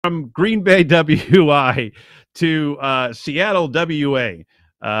from Green Bay, WI to Seattle, WA.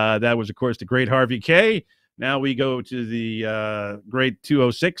 That was, of course, the great Harvey K. Now we go to the great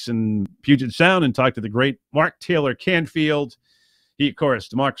 206 in Puget Sound and talk to the great Mark Taylor-Canfield. He, of course,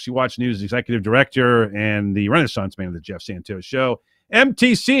 Democracy Watch News Executive Director and the Renaissance Man of the Jeff Santos Show.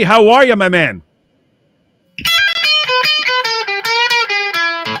 MTC, how are you, my man?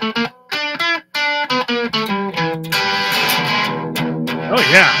 Oh,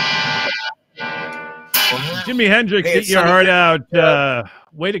 yeah. Jimi Hendrix, hey, get your heart out.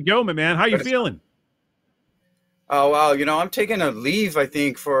 Way to go, my man. How you feeling? Oh, wow. You know, I'm taking a leave, I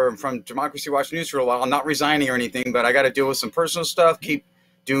think, from Democracy Watch News for a while. I'm not resigning or anything, but I got to deal with some personal stuff, keep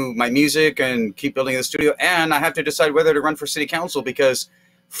doing my music and keep building the studio. And I have to decide whether to run for city council because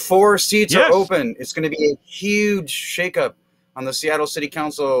 4 seats are open. It's going to be a huge shakeup on the Seattle City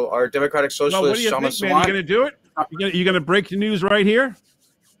Council. Our Democratic Socialist, what do you think, man? You going to do it? You going to break the news right here?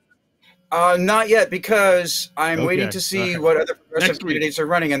 Not yet, because I'm waiting to see what other progressive candidates are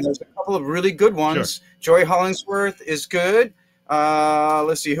running, and there's a couple of really good ones. Sure. Joy Hollingsworth is good.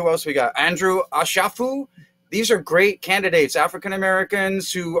 Let's see, who else we got? Andrew Ashafu. These are great candidates, African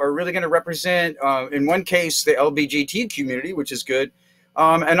Americans who are really going to represent, in one case, the LGBT community, which is good.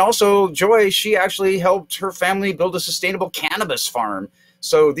 And also, Joy, she actually helped her family build a sustainable cannabis farm.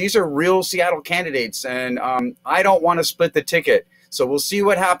 So these are real Seattle candidates, and I don't want to split the ticket. So we'll see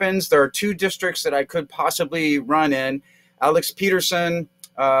what happens. There are 2 districts that I could possibly run in. Alex Peterson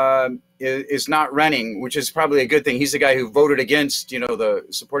is not running, which is probably a good thing. He's the guy who voted against, you know,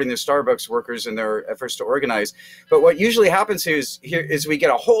 supporting the Starbucks workers in their efforts to organize. But what usually happens is we get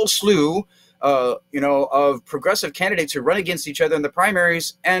a whole slew, you know, of progressive candidates who run against each other in the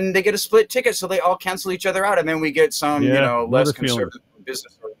primaries, and they get a split ticket, so they all cancel each other out, and then we get some, you know, less conservative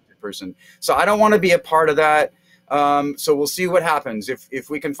business-oriented person. So I don't want to be a part of that. So we'll see what happens. If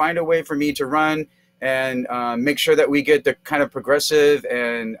we can find a way for me to run and make sure that we get the kind of progressive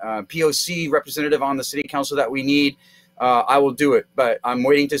and POC representative on the city council that we need, I will do it. But I'm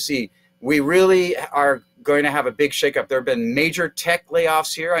waiting to see. We really are going to have a big shakeup. There have been major tech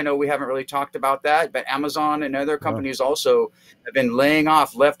layoffs here. I know we haven't really talked about that, but Amazon and other companies also have been laying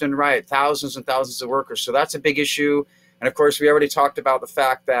off left and right, thousands and thousands of workers. So that's a big issue. And of course, we already talked about the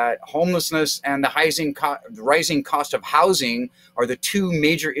fact that homelessness and the rising cost of housing are the 2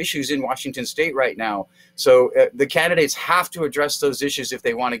 major issues in Washington state right now. So the candidates have to address those issues if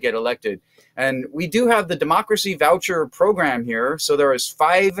they want to get elected. And we do have the Democracy Voucher Program here. So there is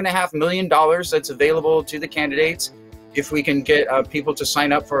 $5.5 million that's available to the candidates if we can get people to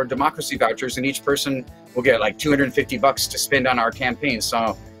sign up for democracy vouchers, and each person will get like $250 to spend on our campaign.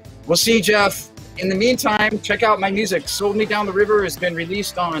 So we'll see, Jeff. In the meantime, check out my music. Sold Me Down the River has been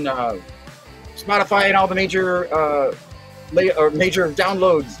released on Spotify and all the major major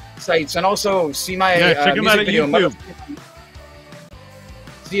download sites, and also see my check them out at video. YouTube.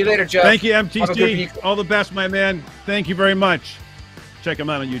 See you later, Jeff. Thank you, MTC. All the best, my man. Thank you very much. Check them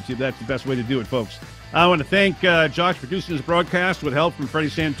out on YouTube. That's the best way to do it, folks. I want to thank Josh for producing this broadcast with help from Freddie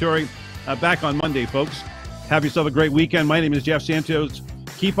Santori. Back on Monday, folks. Have yourself a great weekend. My name is Jeff Santos.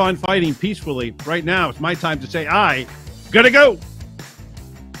 Keep on fighting peacefully. Right now, it's my time to say, I gotta go.